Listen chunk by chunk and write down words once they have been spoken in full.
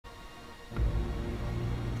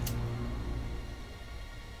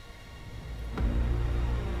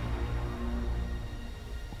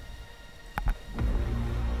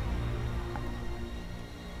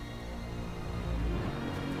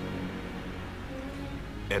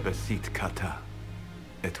Ebesit kata,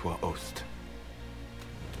 etwa ost.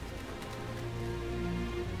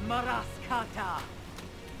 Maras kata.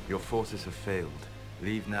 Your forces have failed.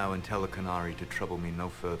 Leave now and tell the Canary to trouble me no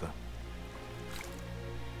further.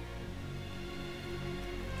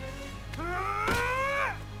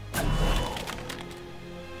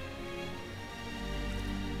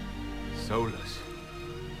 Solas.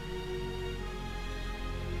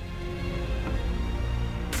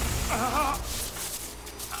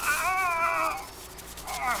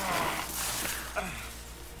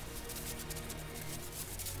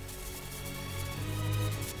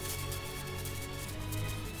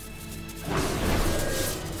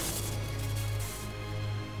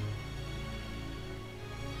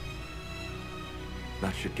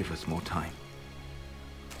 That should give us more time.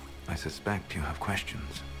 I suspect you have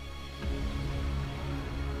questions.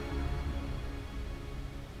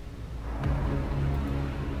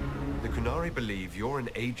 The Canary believe you're an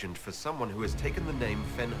agent for someone who has taken the name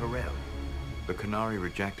Fen'Harel. The Canary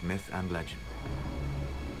reject myth and legend.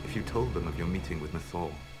 If you told them of your meeting with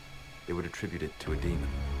Mythal, they would attribute it to a demon.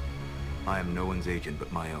 I am no one's agent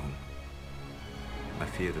but my own. I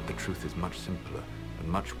fear that the truth is much simpler and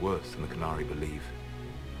much worse than the Canary believe.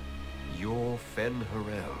 You're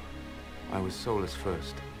Fen'Harel. I was Solas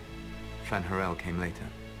first. Fen'Harel came later.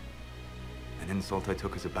 An insult I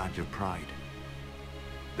took as a badge of pride.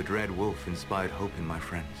 The Dread Wolf inspired hope in my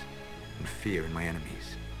friends, and fear in my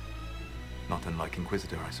enemies. Not unlike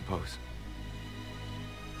Inquisitor, I suppose.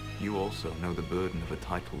 You also know the burden of a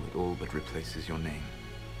title that all but replaces your name.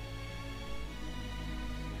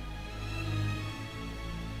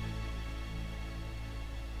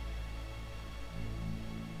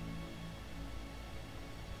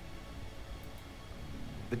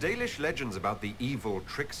 The Dalish legends about the evil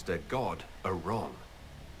trickster god are wrong.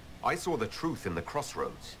 I saw the truth in the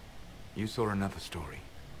crossroads. You saw another story,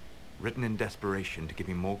 written in desperation to give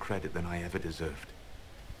me more credit than I ever deserved.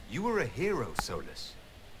 You were a hero, Solas.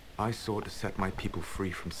 I sought to set my people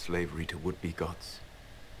free from slavery to would-be gods.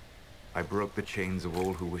 I broke the chains of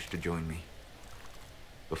all who wished to join me.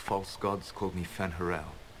 The false gods called me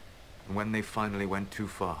Fen'Harel, and when they finally went too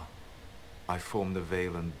far, I formed the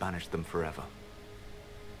Veil and banished them forever.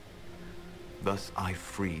 Thus I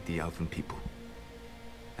freed the Elven people,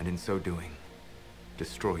 and in so doing,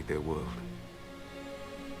 destroyed their world.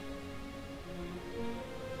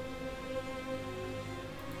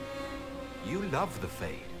 You love the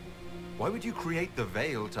Fade. Why would you create the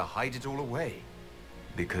Veil to hide it all away?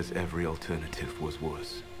 Because every alternative was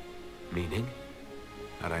worse. Meaning?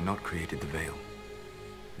 Had I not created the Veil,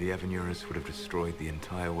 the Evanurus would have destroyed the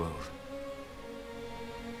entire world.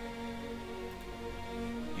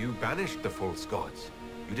 You banished the false gods.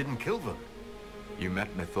 You didn't kill them. You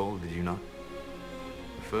met Mythal, did you not?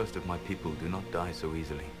 The first of my people do not die so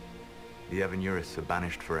easily. The Evanurus are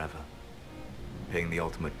banished forever, paying the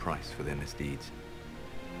ultimate price for their misdeeds.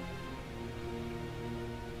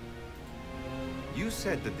 You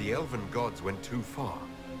said that the Elven gods went too far.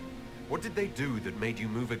 What did they do that made you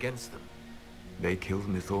move against them? They killed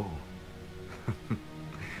Mythal.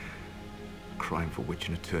 Crime for which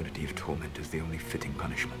an eternity of torment is the only fitting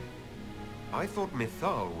punishment. I thought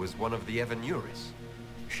Mythal was one of the Evanurus.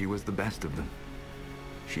 She was the best of them.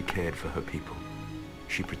 She cared for her people.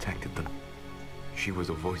 She protected them. She was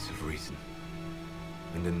a voice of reason.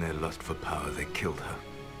 And in their lust for power, they killed her.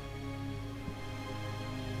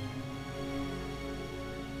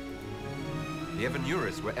 The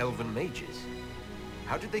Evanurus were Elven mages.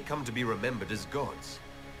 How did they come to be remembered as gods?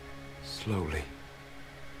 Slowly.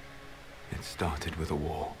 It started with a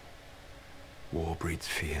war. War breeds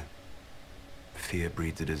fear. Fear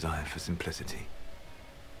breeds a desire for simplicity.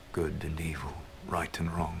 Good and evil, right and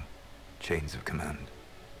wrong, chains of command.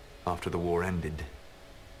 After the war ended,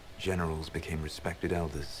 generals became respected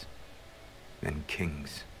elders, then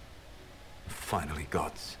kings, and finally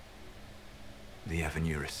gods. The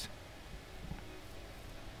Evanurus.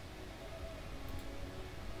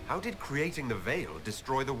 How did creating the Veil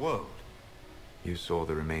destroy the world? You saw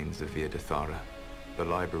the remains of Via Dethara. The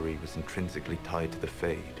library was intrinsically tied to the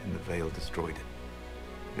Fade, and the Veil destroyed it.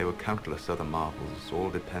 There were countless other marvels, all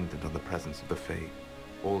dependent on the presence of the Fade,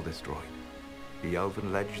 all destroyed. The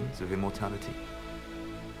Elven legends of immortality,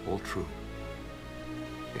 all true.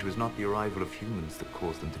 It was not the arrival of humans that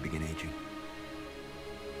caused them to begin aging.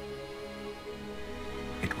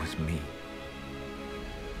 It was me.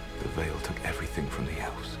 The Veil took everything from the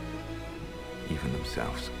elves, even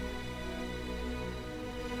themselves.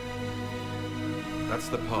 That's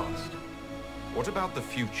the past. What about the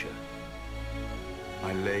future?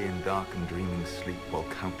 I lay in dark and dreaming sleep while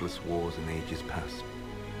countless wars and ages passed.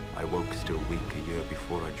 I woke still weak a year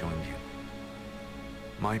before I joined you.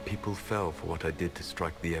 My people fell for what I did to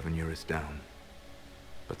strike the Evanurus down.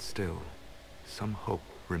 But still, some hope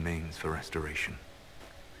remains for restoration.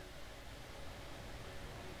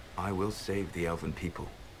 I will save the Elven people,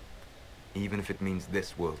 even if it means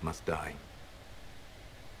this world must die.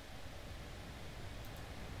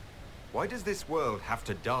 Why does this world have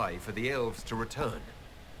to die for the elves to return?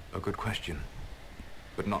 A good question,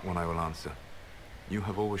 but not one I will answer. You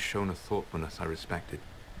have always shown a thoughtfulness I respected.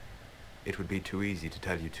 It would be too easy to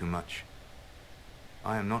tell you too much.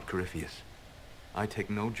 I am not Corypheus. I take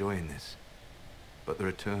no joy in this, but the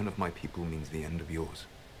return of my people means the end of yours.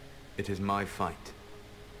 It is my fight.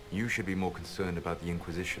 You should be more concerned about the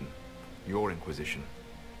Inquisition, your Inquisition.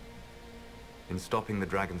 In stopping the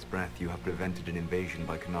Dragon's Breath, you have prevented an invasion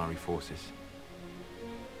by Qunari forces.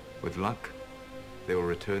 With luck, they will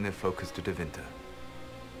return their focus to Tevinter.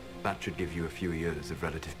 That should give you a few years of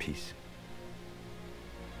relative peace.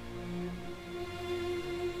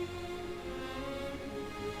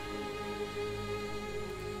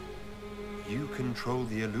 You control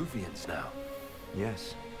the Alluvians now.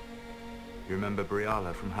 Yes. You remember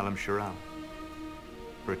Briala from Halam Shiral?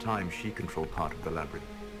 For a time, she controlled part of the labyrinth.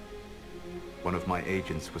 One of my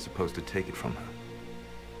agents was supposed to take it from her,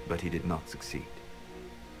 but he did not succeed.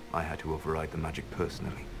 I had to override the magic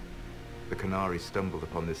personally. The Qunari stumbled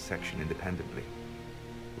upon this section independently.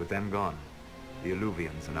 With them gone, the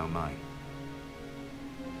Alluvians are now mine.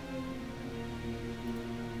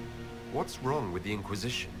 What's wrong with the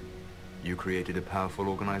Inquisition? You created a powerful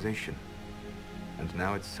organization, and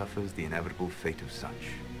now it suffers the inevitable fate of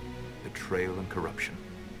such. Betrayal and corruption.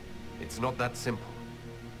 It's not that simple.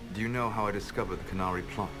 Do you know how I discovered the Qunari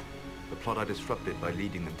plot? The plot I disrupted by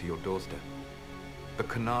leading them to your doorstep. The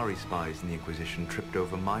Qunari spies in the Inquisition tripped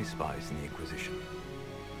over my spies in the Inquisition.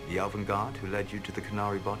 The Elven Guard who led you to the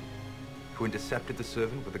Qunari body? Who intercepted the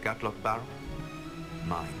servant with the Gatlock barrel?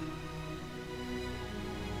 Mine.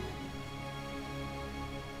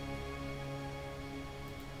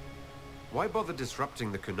 Why bother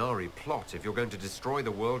disrupting the Qunari plot if you're going to destroy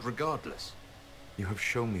the world regardless? You have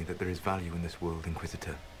shown me that there is value in this world,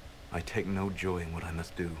 Inquisitor. I take no joy in what I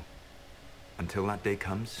must do. Until that day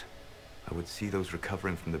comes, I would see those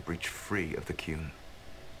recovering from the breach free of the Qun.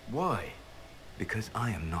 Why? Because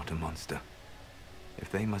I am not a monster. If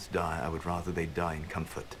they must die, I would rather they die in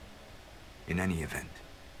comfort. In any event,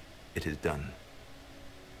 it is done.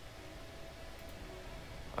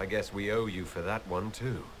 I guess we owe you for that one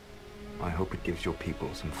too. I hope it gives your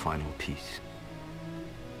people some final peace.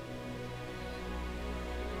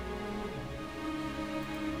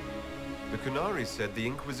 The Qunari said the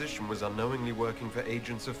Inquisition was unknowingly working for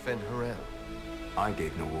agents of Fen'Harel. I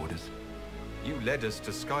gave no orders. You led us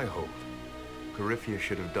to Skyhold. Corypheus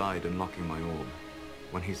should have died unlocking my orb.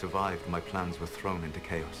 When he survived, my plans were thrown into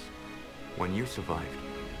chaos. When you survived,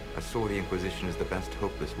 I saw the Inquisition as the best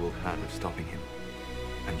hope this world had of stopping him.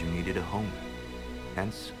 And you needed a home.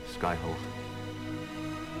 Hence, Skyhold.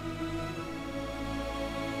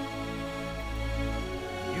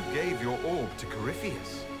 You gave your orb to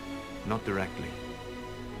Corypheus. Not directly.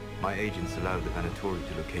 My agents allowed the Venatori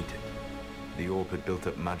to locate it. The orb had built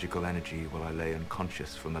up magical energy while I lay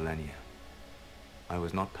unconscious for millennia. I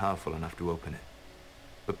was not powerful enough to open it.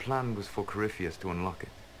 The plan was for Corypheus to unlock it,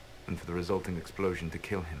 and for the resulting explosion to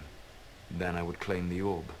kill him. Then I would claim the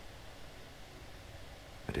orb.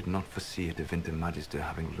 I did not foresee a Tevinter Magister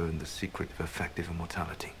having learned the secret of effective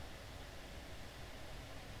immortality.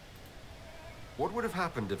 What would have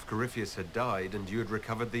happened if Corypheus had died and you had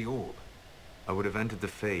recovered the orb? I would have entered the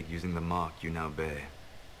Fade using the mark you now bear.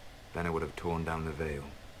 Then I would have torn down the veil.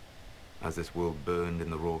 As this world burned in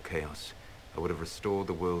the raw chaos, I would have restored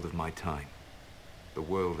the world of my time. The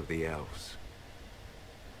world of the elves.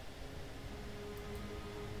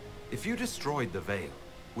 If you destroyed the veil,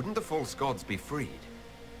 wouldn't the false gods be freed?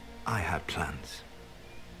 I had plans.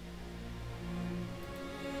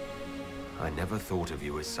 I never thought of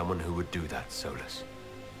you as someone who would do that, Solas.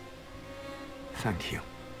 Thank you.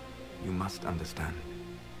 You must understand.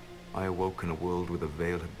 I awoke in a world where the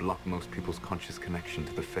veil had blocked most people's conscious connection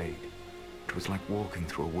to the Fade. It was like walking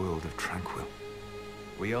through a world of tranquil.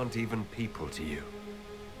 We aren't even people to you.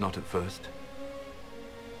 Not at first.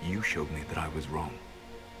 You showed me that I was wrong.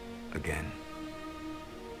 Again.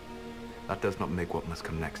 That does not make what must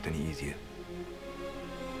come next any easier.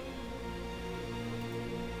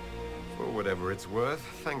 For whatever it's worth,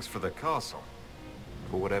 thanks for the castle.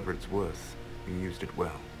 For whatever it's worth, you used it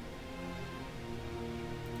well.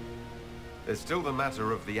 There's still the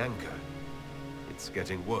matter of the anchor. It's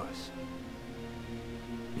getting worse.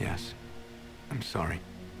 Yes. I'm sorry.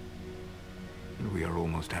 And we are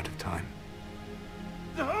almost out of time.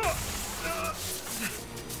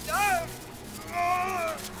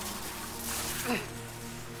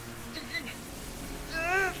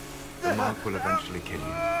 The mark will eventually kill you.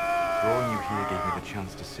 Drawing you here gave me the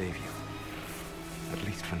chance to save you. At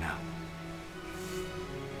least for now.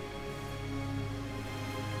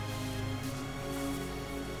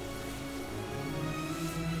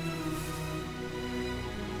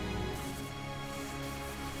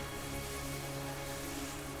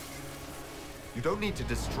 You don't need to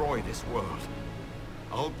destroy this world.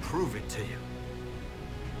 I'll prove it to you.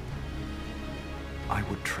 I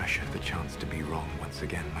would treasure the chance to be wrong once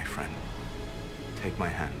again, my friend. Take my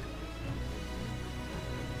hand.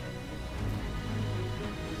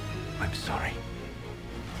 I'm sorry.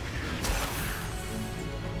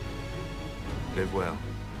 Live well,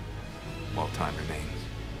 while time remains.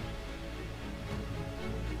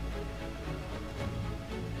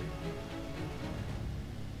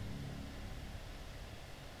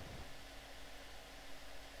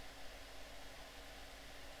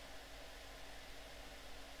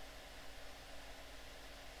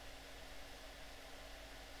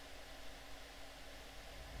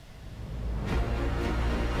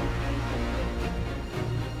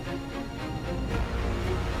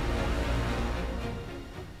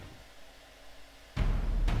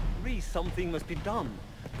 Something must be done,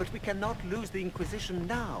 but we cannot lose the Inquisition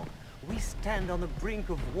now. We stand on the brink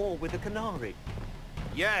of war with the Canary.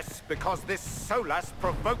 Yes, because this Solas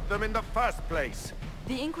provoked them in the first place.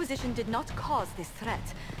 The Inquisition did not cause this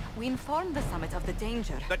threat. We informed the Summit of the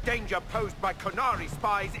danger. The danger posed by Canary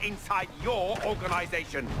spies inside your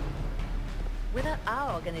organization. Without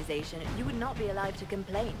our organization, you would not be alive to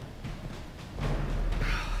complain.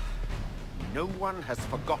 No one has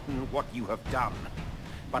forgotten what you have done.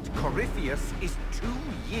 But Corypheus is 2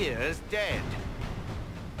 years dead.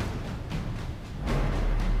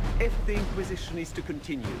 If the Inquisition is to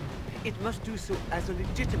continue, it must do so as a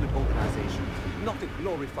legitimate organization, not a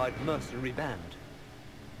glorified mercenary band.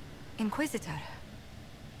 Inquisitor.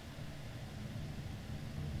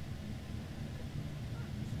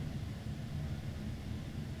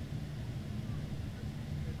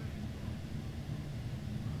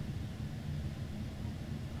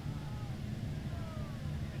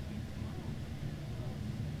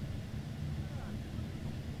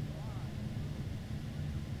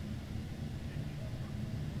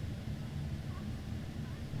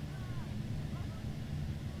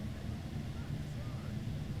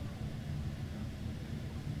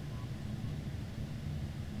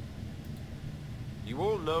 You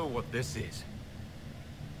all know what this is.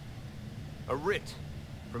 A writ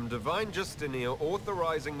from Divine Justinia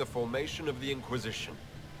authorizing the formation of the Inquisition.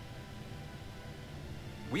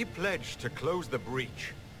 We pledge to close the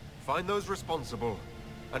breach, find those responsible,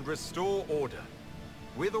 and restore order,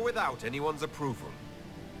 with or without anyone's approval.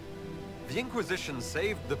 The Inquisition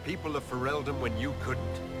saved the people of Ferelden when you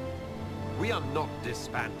couldn't. We are not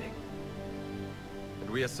disbanding. And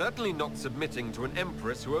we are certainly not submitting to an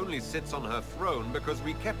empress who only sits on her throne because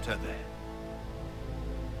we kept her there.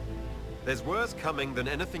 There's worse coming than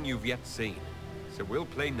anything you've yet seen, so we'll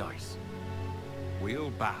play nice. We'll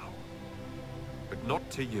bow. But not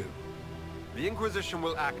to you. The Inquisition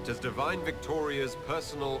will act as Divine Victoria's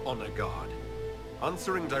personal honor guard.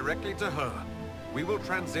 Answering directly to her, we will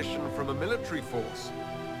transition from a military force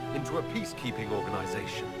into a peacekeeping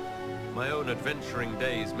organization. My own adventuring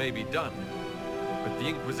days may be done, but the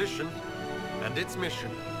Inquisition and its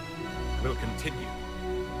mission will continue.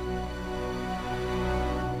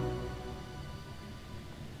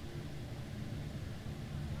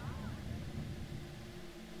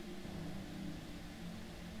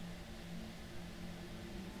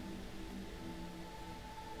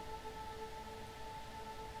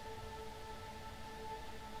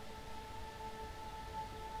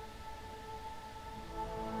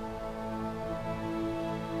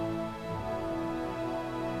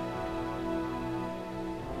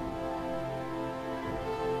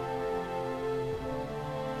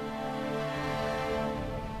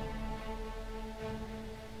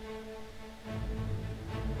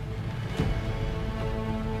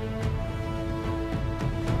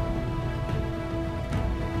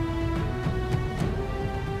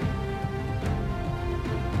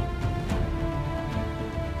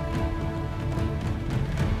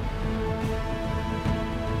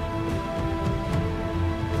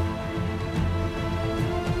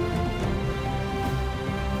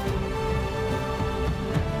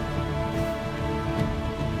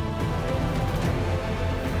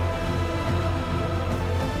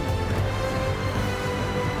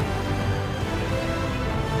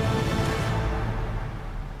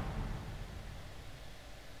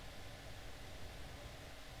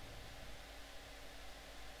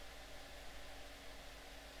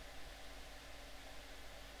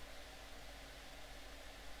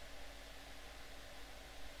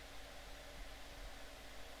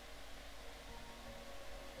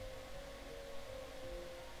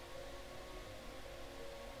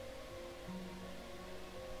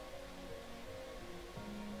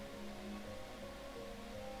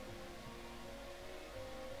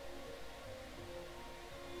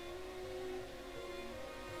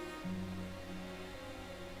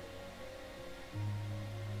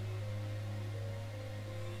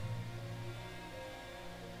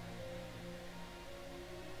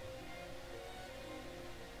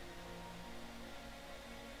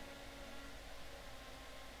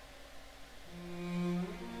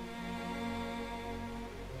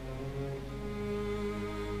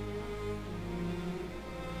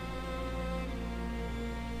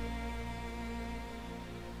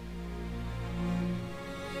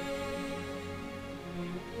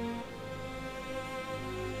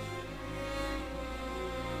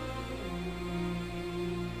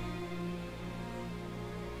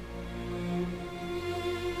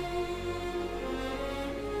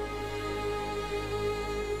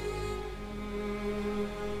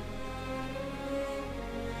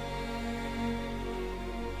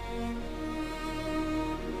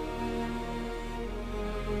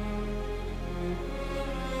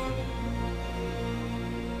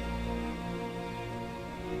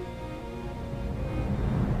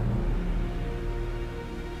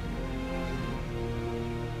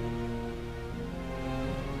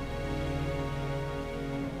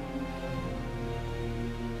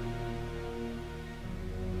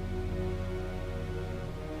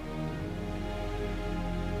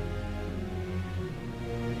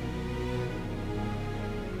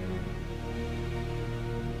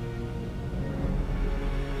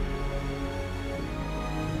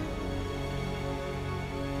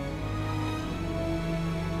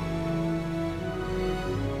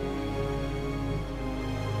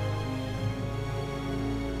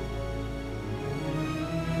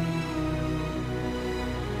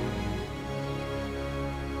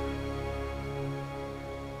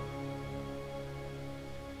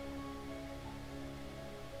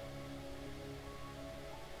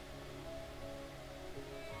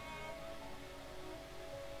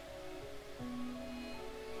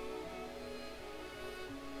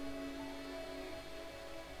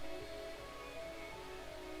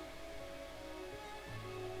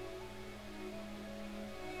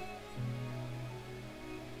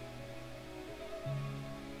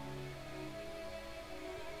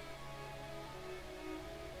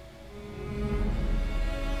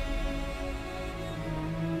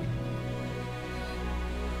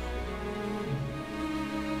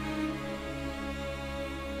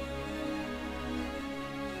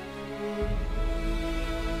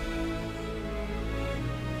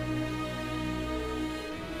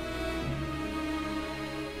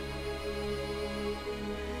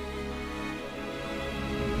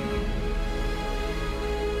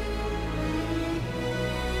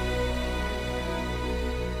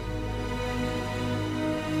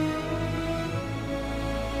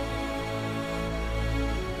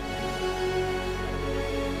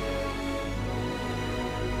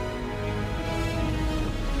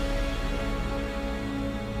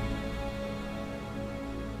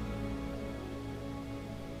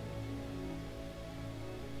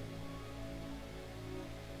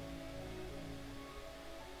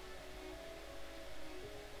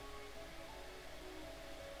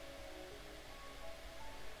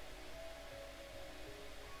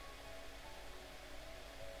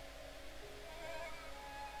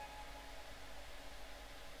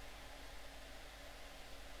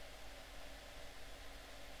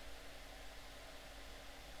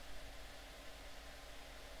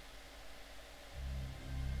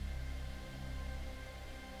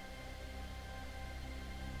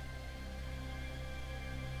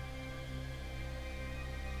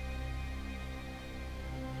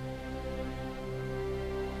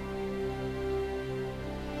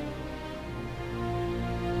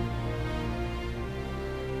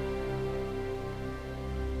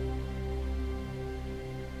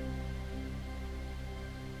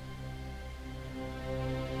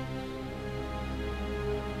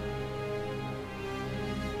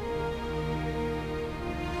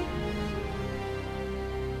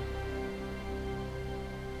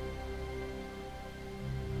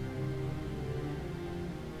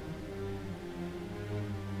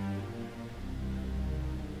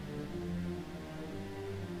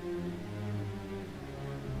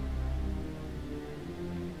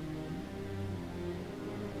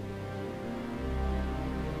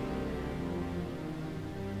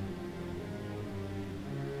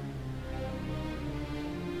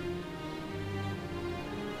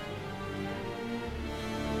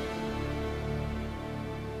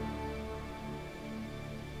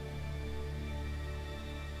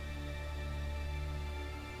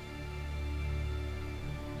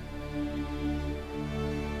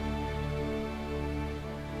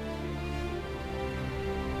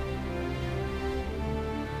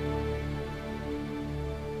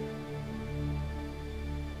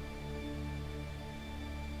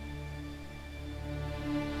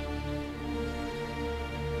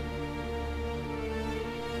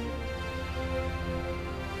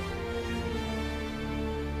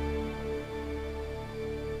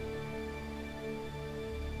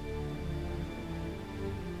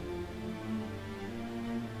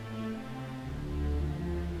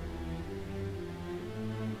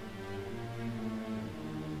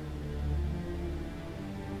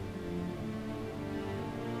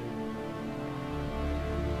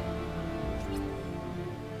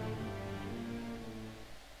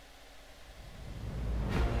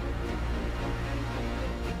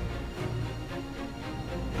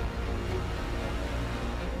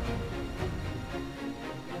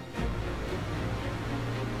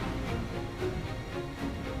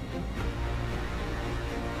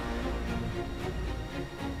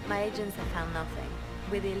 agents have found nothing.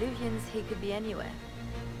 With the illusions, he could be anywhere.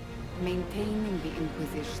 Maintaining the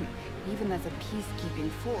Inquisition, even as a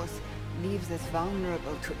peacekeeping force, leaves us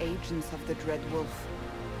vulnerable to agents of the Dread Wolf.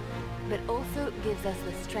 But also gives us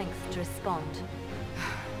the strength to respond.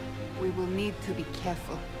 We will need to be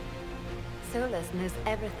careful. Solas knows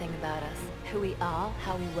everything about us. Who we are,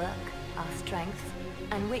 how we work, our strengths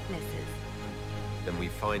and weaknesses. Then we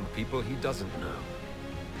find people he doesn't know.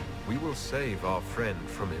 We will save our friend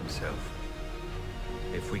from himself.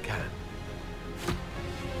 If we can.